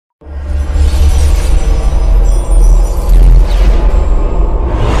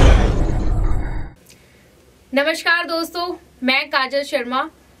नमस्कार दोस्तों, मैं काजल शर्मा।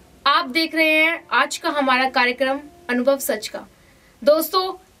 आप देख रहे हैं आज का हमारा कार्यक्रम अनुभव सच का।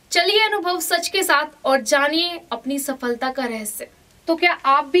 दोस्तों चलिए अनुभव सच के साथ और जानिए अपनी सफलता का रहस्य। तो क्या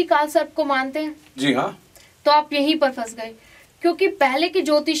आप भी काल सर्प को मानते हैं? जी हाँ। तो आप यहीं पर फंस गए, क्योंकि पहले के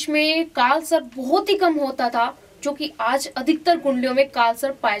ज्योतिष में काल सर्प बहुत ही कम होता था, जो कि आज अधिकतर कुंडलियों में काल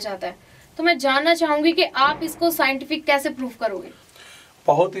सर्प पाया जाता है। तो मैं जानना चाहूंगी कि आप इसको साइंटिफिक कैसे प्रूव करोगे?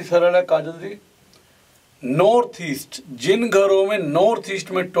 बहुत ही सरल है काजल जी। नॉर्थ ईस्ट, जिन घरों में नॉर्थ ईस्ट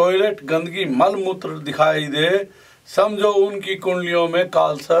में टॉयलेट गंदगी मल मूत्र दिखाई दे, समझो उनकी कुंडलियों में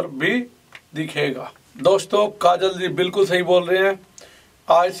काल सर्प भी दिखेगा। दोस्तों काजल जी बिल्कुल सही बोल रहे हैं।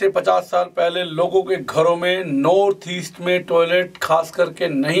 आज से 50 साल पहले लोगों के घरों में नॉर्थ ईस्ट में टॉयलेट खास करके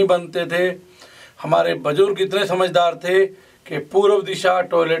नहीं बनते थे। हमारे बुजुर्ग इतने समझदार थे कि पूर्व दिशा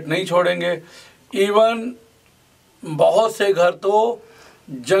टॉयलेट नहीं छोड़ेंगे। इवन बहुत से घर तो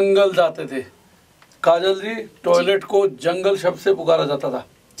जंगल जाते थे। काजल जी, टॉयलेट को जंगल शब्द से पुकारा जाता था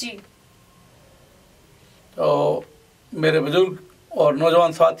जी। तो मेरे बुजुर्ग और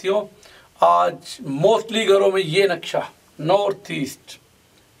नौजवान साथियों, आज मोस्टली घरों में ये नक्शा, नॉर्थ ईस्ट,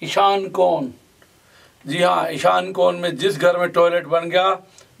 ईशान कोण। जी हाँ, ईशान कोण में जिस घर में टॉयलेट बन गया,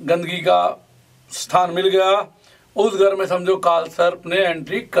 गंदगी का स्थान मिल गया, उस घर में समझो काल सर्प ने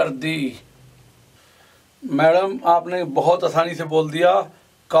एंट्री कर दी। मैडम आपने बहुत आसानी से बोल दिया,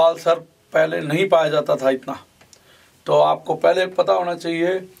 काल सर्प पहले नहीं पाया जाता था इतना। तो आपको पहले पता होना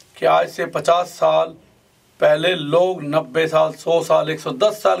चाहिए कि आज से 50 साल पहले लोग 90 साल, 100 साल,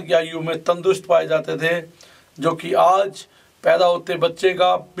 110 साल की आयु में तंदुरुस्त पाए जाते थे, जो कि आज पैदा होते बच्चे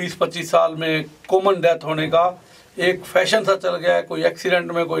का 20-25 साल में कॉमन डेथ होने का एक फैशन सा चल गया है। कोई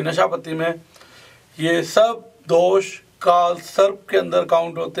एक्सीडेंट में, कोई नशापत्ती में। ये सब दोष काल सर्प के अंदर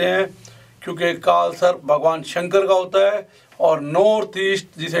काउंट होते हैं, क्योंकि काल सर्प भगवान शंकर का होता है और नॉर्थ ईस्ट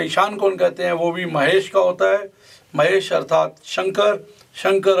जिसे ईशान कोण कहते हैं वो भी महेश का होता है। महेश अर्थात शंकर,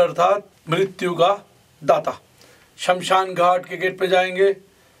 शंकर अर्थात मृत्यु का दाता। शमशान घाट के गेट पे जाएंगे,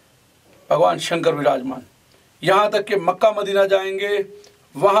 भगवान शंकर विराजमान। यहाँ तक कि मक्का मदीना जाएंगे,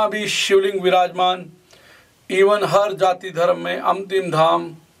 वहाँ भी शिवलिंग विराजमान। इवन हर जाति धर्म में अंतिम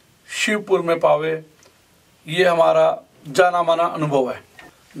धाम शिवपुर में पावे, ये हमारा जाना माना अनुभव है।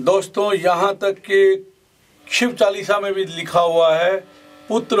 दोस्तों यहाँ तक कि शिव चालीसा में भी लिखा हुआ है,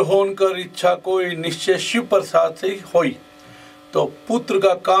 पुत्र होनकर इच्छा कोई निश्चय शिव प्रसाद से ही होई। तो पुत्र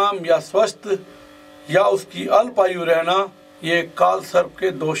का काम या स्वस्थ या उसकी अल्प आयु रहना, ये काल सर्प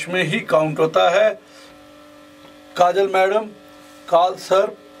के दोष में ही काउंट होता है। काजल मैडम, काल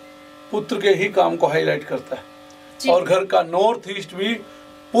सर्प पुत्र के ही काम को हाईलाइट करता है और घर का नॉर्थ ईस्ट भी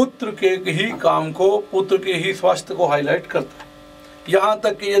पुत्र के ही काम को, पुत्र के ही स्वास्थ्य को हाईलाइट करता है। यहाँ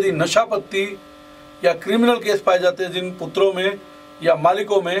तक कि यदि नशापत्ती या क्रिमिनल केस पाए जाते हैं जिन पुत्रों में या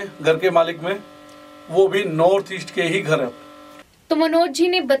मालिकों में, घर के मालिक में, वो भी नॉर्थ ईस्ट के ही घर है। तो मनोज जी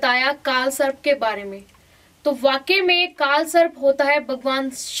ने बताया काल सर्प के बारे में। तो वाकई में काल सर्प होता है भगवान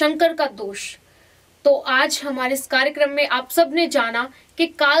शंकर का दोष। तो आज हमारे इस कार्यक्रम में आप सब ने जाना कि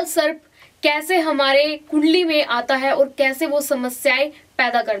काल सर्प कैसे हमारे कुंडली में आता है और कैसे वो समस्याएं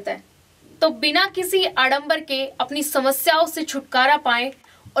पैदा करता है। तो बिना किसी आडंबर के अपनी समस्याओं से छुटकारा पाएं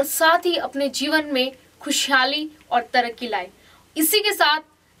और साथ ही अपने जीवन में खुशहाली और तरक्की लाए। इसी के साथ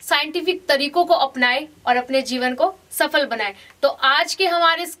साइंटिफिक तरीकों को अपनाएं और अपने जीवन को सफल बनाएं। तो आज के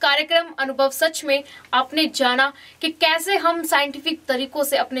हमारे इस कार्यक्रम अनुभव सच में आपने जाना कि कैसे हम साइंटिफिक तरीकों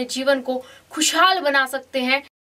से अपने जीवन को खुशहाल बना सकते हैं।